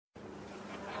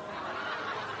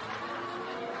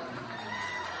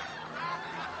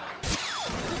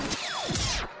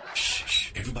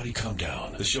Everybody calm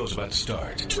down. The show's about to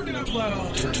start. Turn it up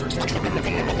loud. Turn.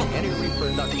 Any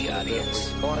reproductive audience.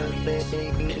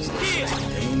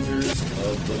 Dangers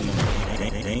of the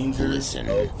mind. Dangers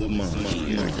of the mind.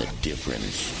 Hear the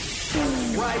difference.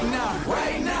 Right now.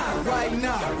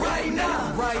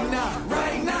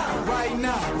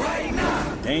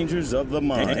 Dangers of the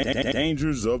mind.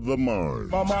 Dangers of the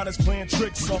mind. My mind is playing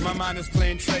tricks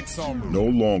on me. No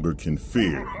longer can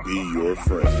fear be your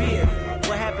friend. Fear.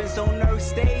 What happens on earth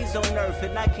stays on earth,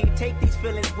 and I can't take these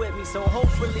feelings with me, so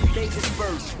hopefully they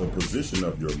disperse. The position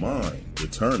of your mind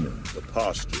determines the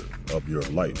posture of your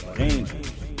life. Dangers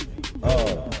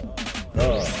of the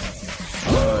mind.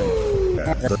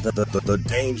 The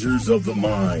Dangers of the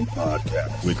Mind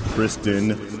podcast with Kristen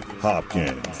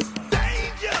Hopkins.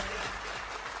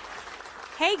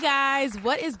 Hey guys,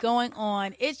 what is going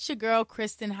on? It's your girl,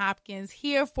 Kristen Hopkins,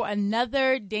 here for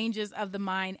another Dangers of the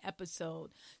Mind episode.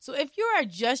 So if you are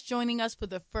just joining us for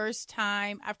the first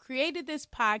time, I've created this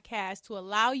podcast to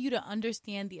allow you to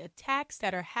understand the attacks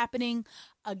that are happening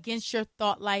against your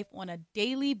thought life on a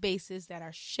daily basis that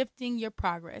are shifting your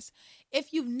progress.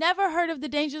 If you've never heard of the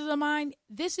dangers of the mind,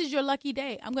 this is your lucky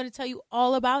day. I'm going to tell you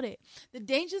all about it. The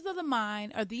dangers of the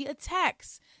mind are the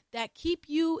attacks that keep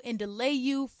you and delay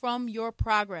you from your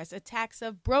progress. Attacks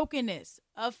of brokenness,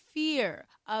 of fear,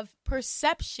 of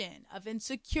perception, of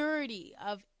insecurity,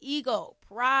 of ego,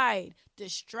 pride,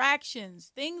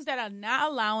 distractions, things that are not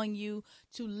allowing you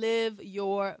to live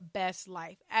your best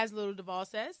life, as Little Duval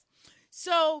says.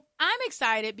 So I'm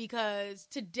excited because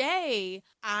today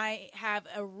I have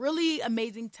a really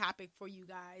amazing topic for you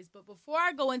guys. But before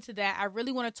I go into that, I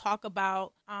really want to talk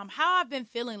about how I've been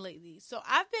feeling lately. So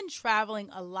I've been traveling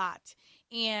a lot,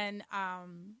 and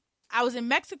I was in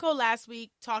Mexico last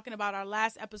week talking about our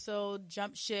last episode,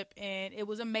 Jump Ship, and it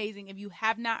was amazing. If you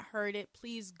have not heard it,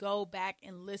 please go back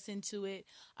and listen to it,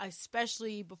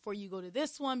 especially before you go to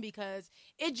this one, because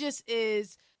it just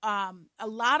is a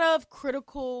lot of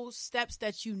critical steps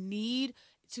that you need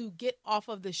to get off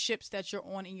of the ships that you're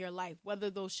on in your life,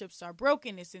 whether those ships are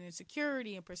brokenness and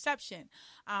insecurity and perception.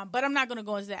 But I'm not going to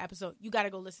go into that episode. You got to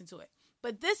go listen to it.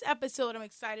 But this episode I'm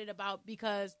excited about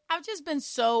because I've just been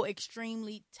so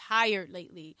extremely tired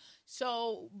lately.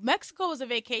 So Mexico was a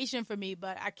vacation for me,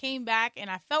 but I came back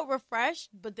and I felt refreshed,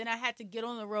 but then I had to get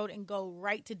on the road and go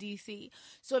right to DC.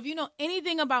 So if you know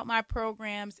anything about my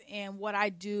programs and what I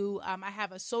do, I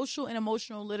have a social and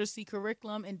emotional literacy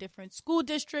curriculum in different school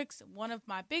districts. One of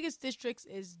my biggest districts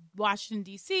is Washington,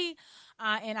 DC,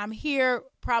 and I'm here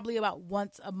probably about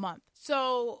once a month.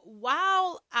 So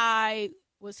while I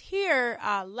was here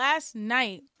last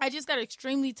night, I just got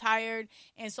extremely tired,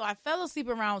 and so I fell asleep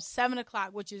around 7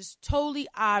 o'clock, which is totally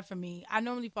odd for me. I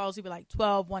normally fall asleep at like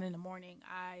 12, 1 in the morning.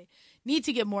 I need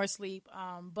to get more sleep,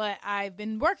 but I've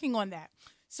been working on that.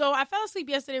 So I fell asleep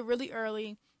yesterday really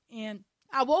early, and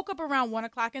I woke up around 1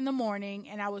 o'clock in the morning,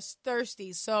 and I was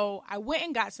thirsty, so I went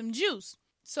and got some juice.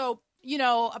 So,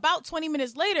 about 20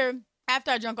 minutes later, after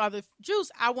I drank all the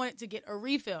juice, I wanted to get a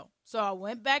refill. So I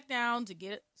went back down to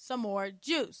get some more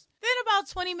juice. Then about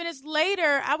 20 minutes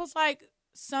later, I was like,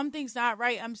 something's not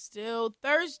right. I'm still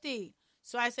thirsty.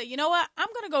 So I said, you know what? I'm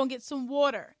going to go and get some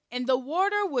water. And the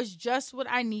water was just what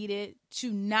I needed to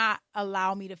not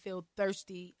allow me to feel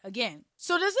thirsty again.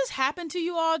 So does this happen to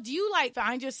you all? Do you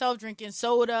find yourself drinking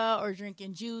soda or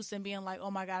drinking juice and being like,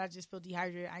 oh my God, I just feel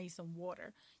dehydrated. I need some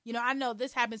water. I know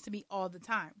this happens to me all the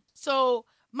time. So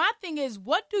my thing is,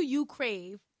 what do you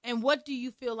crave and what do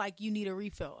you feel like you need a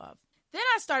refill of? Then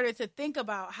I started to think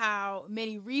about how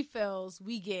many refills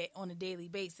we get on a daily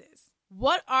basis.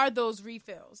 What are those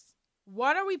refills?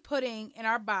 What are we putting in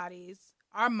our bodies,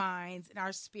 our minds, and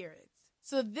our spirits?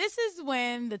 So this is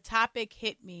when the topic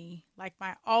hit me, like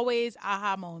my always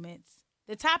aha moments.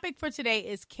 The topic for today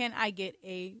is, can I get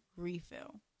a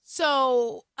refill?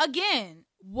 So again,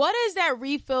 what is that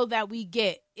refill that we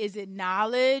get? Is it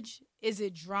knowledge? Is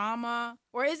it drama?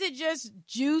 Or is it just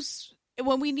juice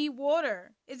when we need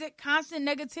water? Is it constant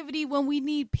negativity when we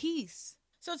need peace?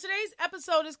 So today's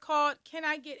episode is called, Can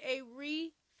I Get a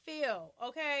Refill?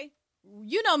 Okay?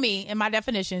 You know me and my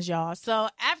definitions, y'all. So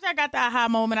after I got the aha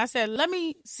moment, I said, let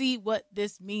me see what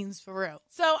this means for real.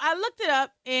 So I looked it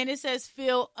up and it says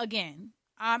feel again.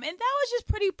 And that was just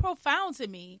pretty profound to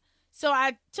me. So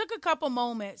I took a couple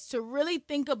moments to really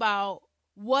think about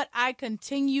what I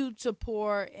continue to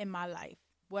pour in my life,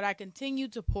 what I continue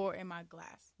to pour in my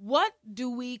glass. What do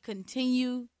we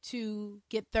continue to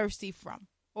get thirsty from?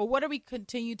 Or what do we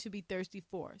continue to be thirsty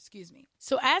for?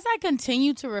 So as I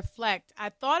continue to reflect, I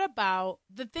thought about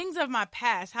the things of my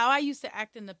past, how I used to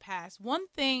act in the past. One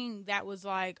thing that was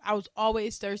I was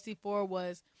always thirsty for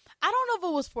was, I don't know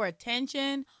if it was for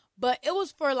attention, but it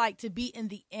was for like to be in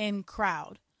the in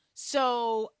crowd.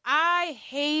 So I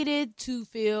hated to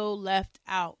feel left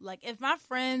out. Like if my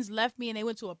friends left me and they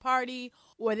went to a party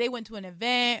or they went to an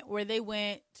event or they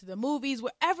went to the movies,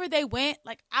 wherever they went,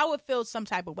 like I would feel some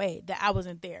type of way that I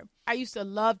wasn't there. I used to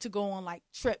love to go on like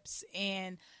trips,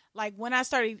 and like when I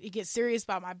started to get serious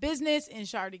about my business and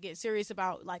started to get serious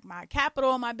about like my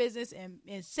capital in my business and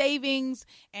savings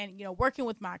and, you know, working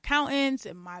with my accountants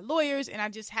and my lawyers, and I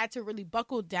just had to really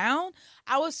buckle down,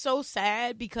 I was so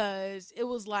sad because it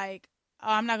was like,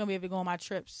 oh, I'm not going to be able to go on my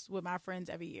trips with my friends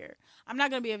every year. I'm not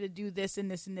going to be able to do this and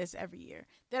this and this every year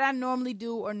that I normally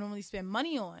do or normally spend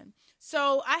money on.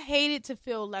 So I hated to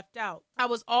feel left out. I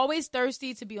was always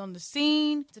thirsty to be on the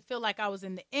scene, to feel like I was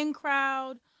in the in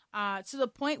crowd. To the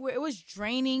point where it was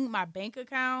draining my bank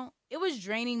account. It was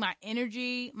draining my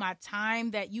energy, my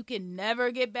time that you can never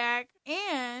get back.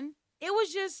 And it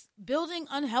was just building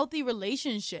unhealthy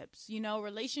relationships, you know,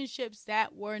 relationships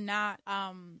that were not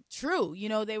true. You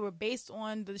know, they were based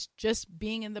on just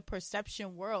being in the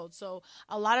perception world. So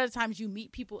a lot of times you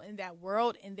meet people in that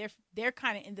world and they're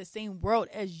kind of in the same world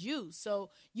as you. So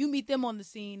you meet them on the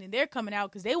scene and they're coming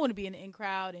out because they want to be in the in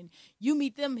crowd, and you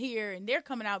meet them here and they're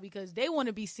coming out because they want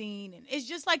to be seen. And it's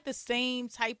just like the same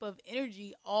type of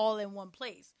energy all in one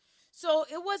place. So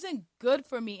it wasn't good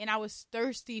for me, and I was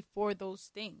thirsty for those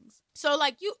things. So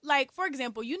for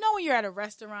example, you know when you're at a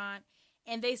restaurant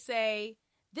and they say,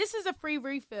 this is a free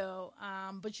refill,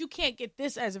 but you can't get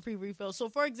this as a free refill. So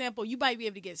for example, you might be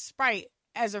able to get Sprite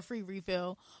as a free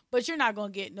refill, but you're not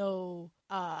going to get no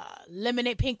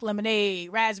lemonade, pink lemonade,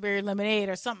 raspberry lemonade,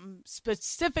 or something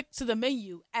specific to the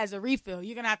menu as a refill.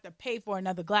 You're going to have to pay for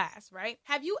another glass, right?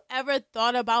 Have you ever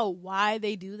thought about why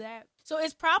they do that? So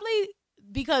it's probably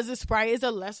because the Sprite is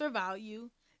a lesser value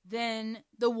than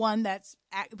the one that's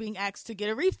being asked to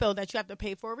get a refill that you have to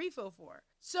pay for a refill for.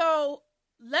 So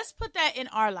let's put that in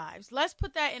our lives. Let's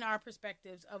put that in our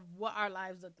perspectives of what our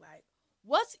lives look like.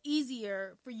 What's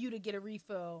easier for you to get a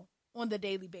refill on the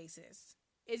daily basis?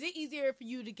 Is it easier for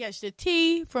you to catch the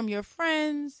tea from your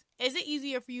friends? Is it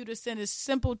easier for you to send a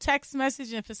simple text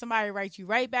message and for somebody to write you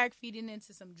right back, feeding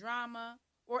into some drama?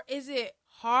 Or is it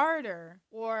harder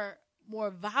or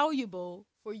more valuable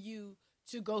for you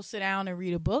to go sit down and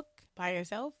read a book by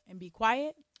yourself and be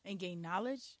quiet and gain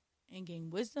knowledge and gain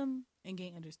wisdom and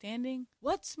gain understanding?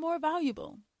 What's more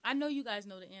valuable? I know you guys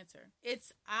know the answer.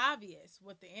 It's obvious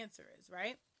what the answer is,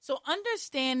 right? So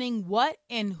understanding what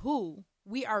and who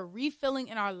we are refilling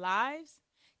in our lives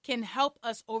can help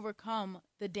us overcome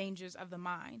the dangers of the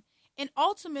mind and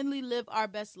ultimately live our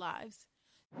best lives.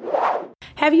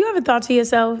 Have you ever thought to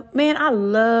yourself, man, I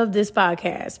love this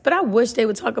podcast, but I wish they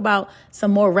would talk about some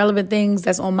more relevant things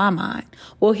that's on my mind?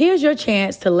 Well, here's your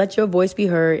chance to let your voice be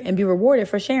heard and be rewarded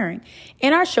for sharing.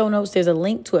 In our show notes, there's a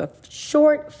link to a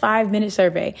short 5-minute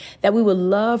survey that we would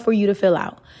love for you to fill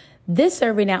out. This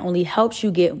survey not only helps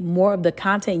you get more of the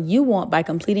content you want by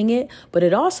completing it, but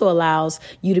it also allows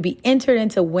you to be entered in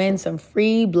to win some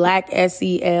free Black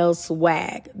SEL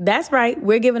swag. That's right.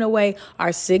 We're giving away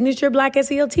our signature Black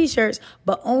SEL t-shirts,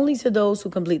 but only to those who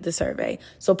complete the survey.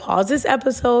 So pause this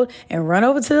episode and run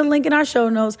over to the link in our show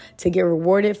notes to get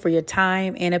rewarded for your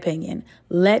time and opinion.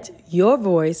 Let your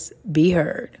voice be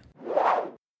heard.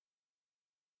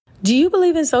 Do you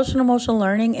believe in social and emotional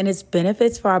learning and its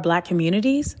benefits for our Black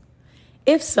communities?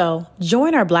 If so,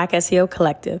 join our Black SEL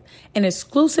Collective, an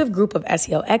exclusive group of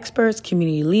SEL experts,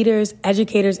 community leaders,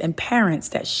 educators, and parents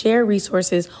that share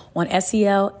resources on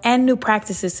SEL and new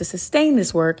practices to sustain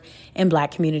this work in Black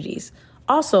communities.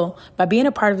 Also, by being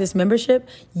a part of this membership,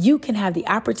 you can have the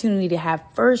opportunity to have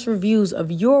first reviews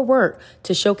of your work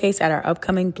to showcase at our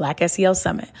upcoming Black SEL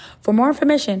Summit. For more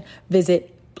information,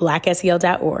 visit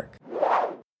blacksel.org.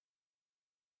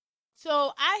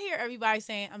 So I hear everybody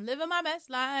saying, I'm living my best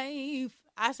life.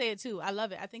 I say it too. I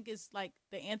love it. I think it's like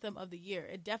the anthem of the year.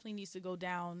 It definitely needs to go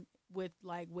down with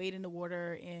like Wade in the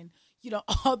Water and, you know,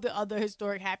 all the other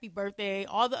historic Happy Birthday,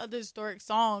 all the other historic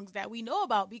songs that we know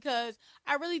about, because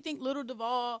I really think Little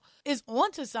Duval is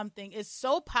onto something. It's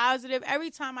so positive. Every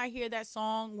time I hear that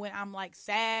song when I'm like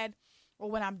sad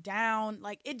or when I'm down,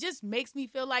 like it just makes me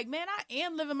feel like, man, I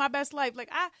am living my best life.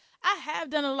 Like I have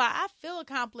done a lot. I feel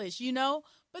accomplished, you know.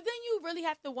 But then you really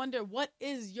have to wonder, what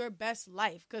is your best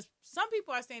life? Because some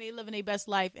people are saying they living their best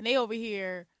life and they over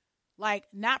here like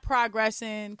not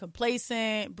progressing,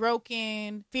 complacent,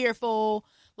 broken, fearful.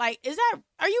 Like,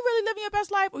 are you really living your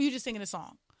best life, or are you just singing a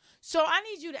song? So I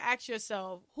need you to ask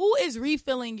yourself, who is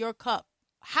refilling your cup?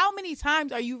 How many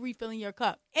times are you refilling your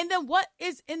cup? And then what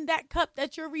is in that cup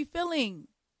that you're refilling?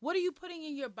 What are you putting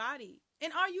in your body?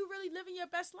 And are you really living your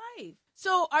best life?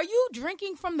 So are you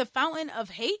drinking from the fountain of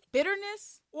hate,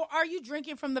 bitterness, or are you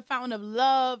drinking from the fountain of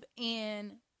love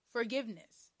and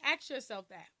forgiveness? Ask yourself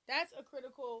that. That's a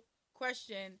critical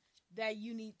question that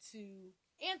you need to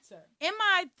answer. In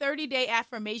my 30-day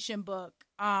affirmation book,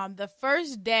 the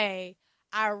first day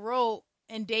I wrote,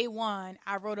 in day 1,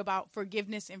 I wrote about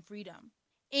forgiveness and freedom.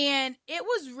 And it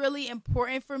was really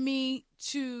important for me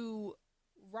to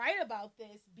write about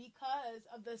this because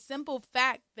of the simple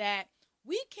fact that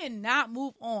we cannot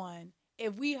move on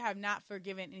if we have not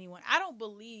forgiven anyone. I don't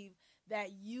believe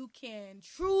that you can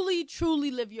truly,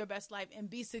 truly live your best life and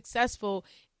be successful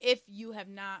if you have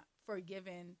not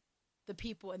forgiven the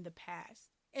people in the past.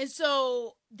 And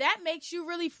so that makes you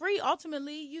really free.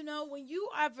 Ultimately, you know, when you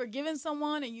are forgiving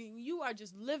someone and you are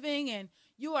just living and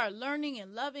you are learning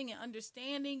and loving and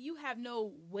understanding, you have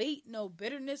no weight, no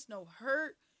bitterness, no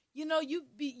hurt. You know, you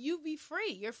be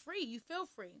free. You're free. You feel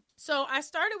free. So I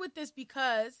started with this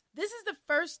because this is the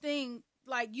first thing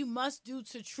like you must do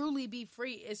to truly be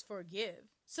free is forgive.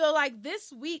 So like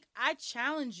this week, I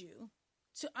challenge you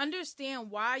to understand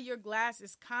why your glass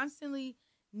is constantly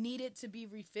needed to be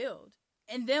refilled.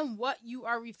 And then what you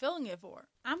are refilling it for.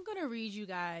 I'm going to read you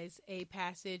guys a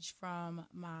passage from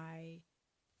my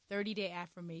 30-day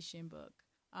affirmation book.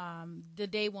 The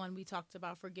day 1, we talked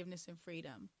about forgiveness and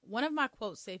freedom. One of my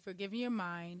quotes say, forgive your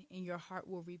mind and your heart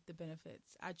will reap the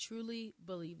benefits. I truly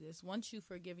believe this. Once you've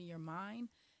forgiven your mind,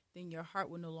 then your heart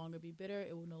will no longer be bitter.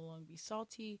 It will no longer be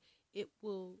salty. It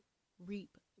will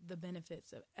reap the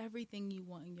benefits of everything you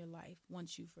want in your life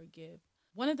once you forgive.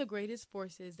 One of the greatest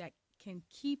forces that can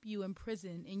keep you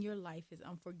imprisoned in your life is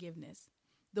unforgiveness.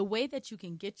 The way that you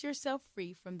can get yourself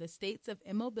free from the states of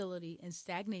immobility and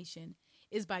stagnation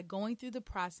is by going through the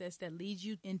process that leads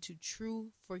you into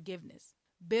true forgiveness.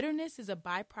 Bitterness is a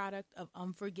byproduct of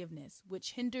unforgiveness,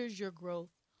 which hinders your growth,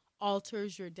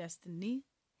 alters your destiny,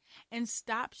 and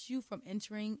stops you from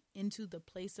entering into the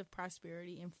place of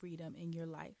prosperity and freedom in your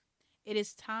life. It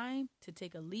is time to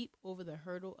take a leap over the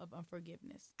hurdle of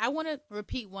unforgiveness. I want to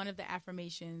repeat one of the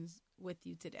affirmations with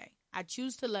you today. I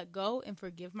choose to let go and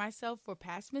forgive myself for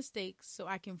past mistakes so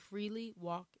I can freely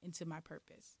walk into my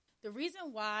purpose. The reason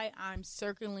why I'm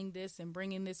circling this and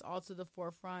bringing this all to the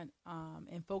forefront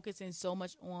and focusing so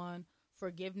much on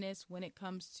forgiveness when it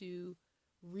comes to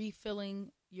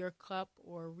refilling your cup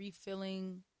or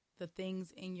refilling the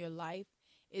things in your life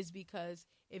is because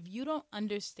if you don't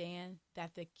understand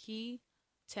that the key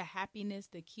to happiness,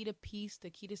 the key to peace, the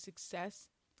key to success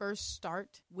first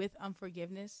start with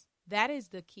unforgiveness, that is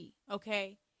the key,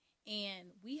 okay?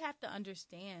 And we have to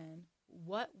understand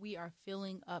what we are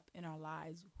filling up in our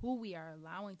lives, who we are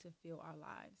allowing to fill our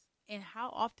lives, and how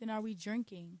often are we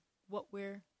drinking what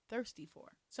we're thirsty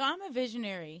for. So I'm a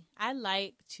visionary. I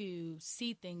like to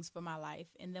see things for my life.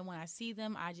 And then when I see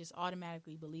them, I just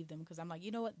automatically believe them because I'm like,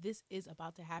 you know what? This is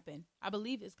about to happen. I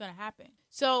believe it's going to happen.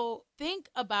 So think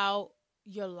about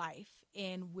your life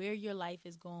and where your life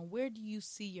is going. Where do you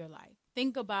see your life?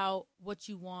 Think about what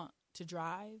you want to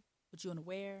drive, what you want to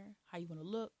wear, how you want to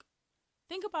look.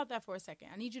 Think about that for a second.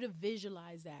 I need you to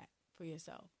visualize that for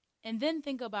yourself. And then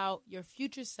think about your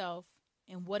future self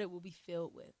and what it will be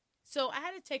filled with. So I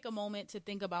had to take a moment to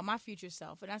think about my future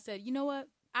self. And I said, you know what?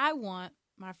 I want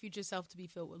my future self to be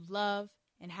filled with love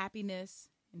and happiness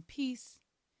and peace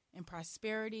and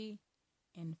prosperity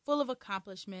and full of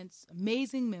accomplishments,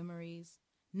 amazing memories,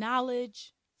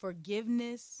 knowledge,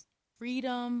 forgiveness,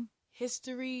 freedom,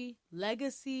 history,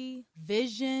 legacy,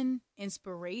 vision,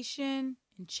 inspiration,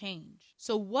 and change.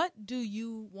 So what do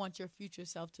you want your future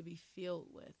self to be filled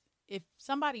with? If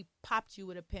somebody popped you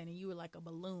with a pen and you were like a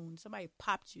balloon, somebody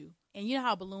popped you, and you know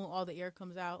how a balloon, all the air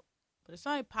comes out? But if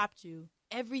somebody popped you,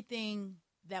 everything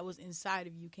that was inside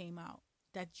of you came out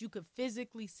that you could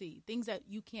physically see, things that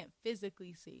you can't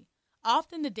physically see.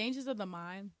 Often the dangers of the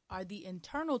mind are the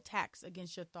internal attacks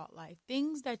against your thought life,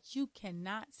 things that you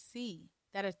cannot see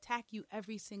that attack you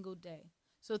every single day.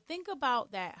 So think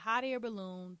about that hot air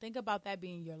balloon. Think about that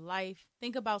being your life.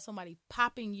 Think about somebody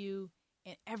popping you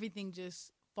and everything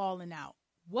just falling out.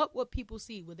 What would people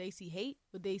see? Would they see hate?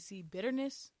 Would they see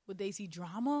bitterness? Would they see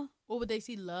drama? Or would they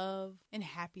see love and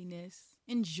happiness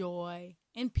and joy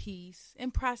and peace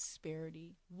and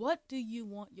prosperity? What do you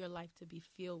want your life to be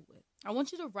filled with? I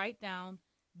want you to write down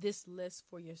this list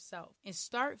for yourself and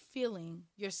start filling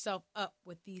yourself up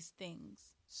with these things.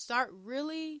 Start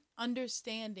really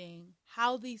understanding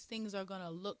how these things are going to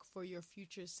look for your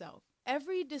future self.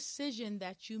 Every decision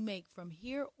that you make from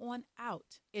here on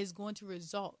out is going to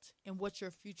result in what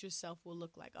your future self will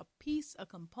look like. A piece, a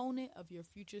component of your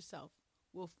future self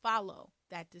will follow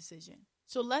that decision.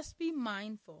 So let's be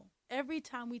mindful. Every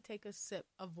time we take a sip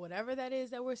of whatever that is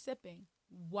that we're sipping,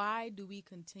 why do we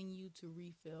continue to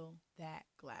refill that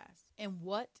glass? And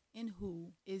what and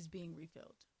who is being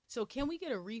refilled? So can we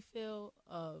get a refill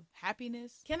of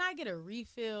happiness? Can I get a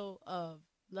refill of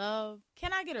love?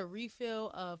 Can I get a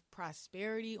refill of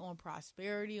prosperity on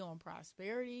prosperity on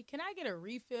prosperity? Can I get a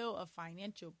refill of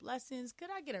financial blessings? Could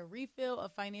I get a refill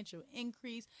of financial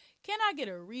increase? Can I get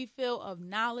a refill of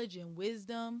knowledge and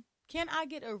wisdom? Can I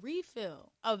get a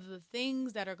refill of the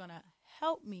things that are going to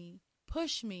help me,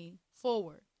 push me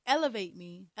forward, elevate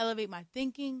me, elevate my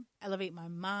thinking, elevate my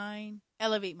mind,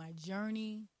 elevate my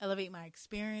journey, elevate my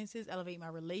experiences, elevate my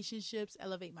relationships,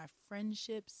 elevate my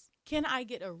friendships? Can I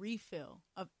get a refill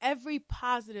of every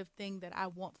positive thing that I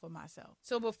want for myself?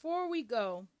 So before we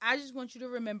go, I just want you to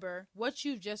remember what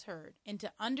you've just heard and to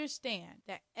understand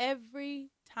that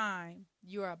every time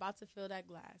you are about to fill that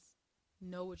glass,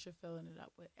 know what you're filling it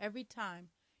up with. Every time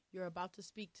you're about to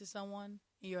speak to someone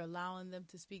and you're allowing them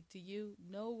to speak to you,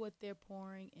 know what they're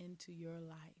pouring into your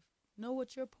life. Know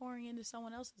what you're pouring into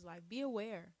someone else's life. Be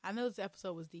aware. I know this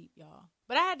episode was deep, y'all.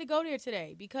 But I had to go there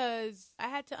today because I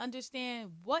had to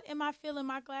understand, what am I filling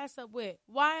my glass up with?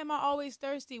 Why am I always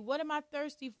thirsty? What am I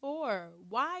thirsty for?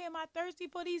 Why am I thirsty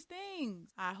for these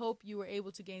things? I hope you were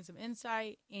able to gain some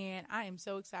insight, and I am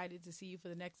so excited to see you for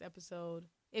the next episode.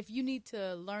 If you need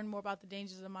to learn more about the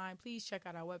Dangers of the Mind, please check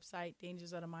out our website,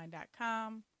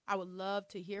 dangersofthemind.com. I would love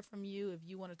to hear from you. If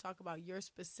you want to talk about your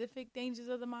specific dangers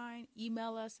of the mind,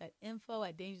 email us at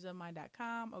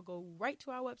info@dangersofthemind.com or go right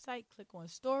to our website, click on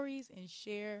stories, and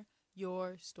share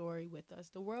your story with us.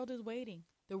 The world is waiting.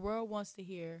 The world wants to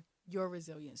hear your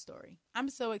resilient story. I'm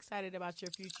so excited about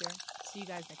your future. See you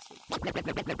guys next week.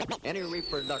 Any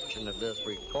reproduction of this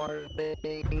recording.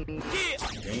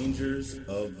 Dangers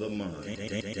of the Mind.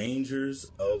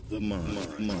 Dangers of the Mind.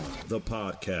 The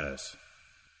podcast.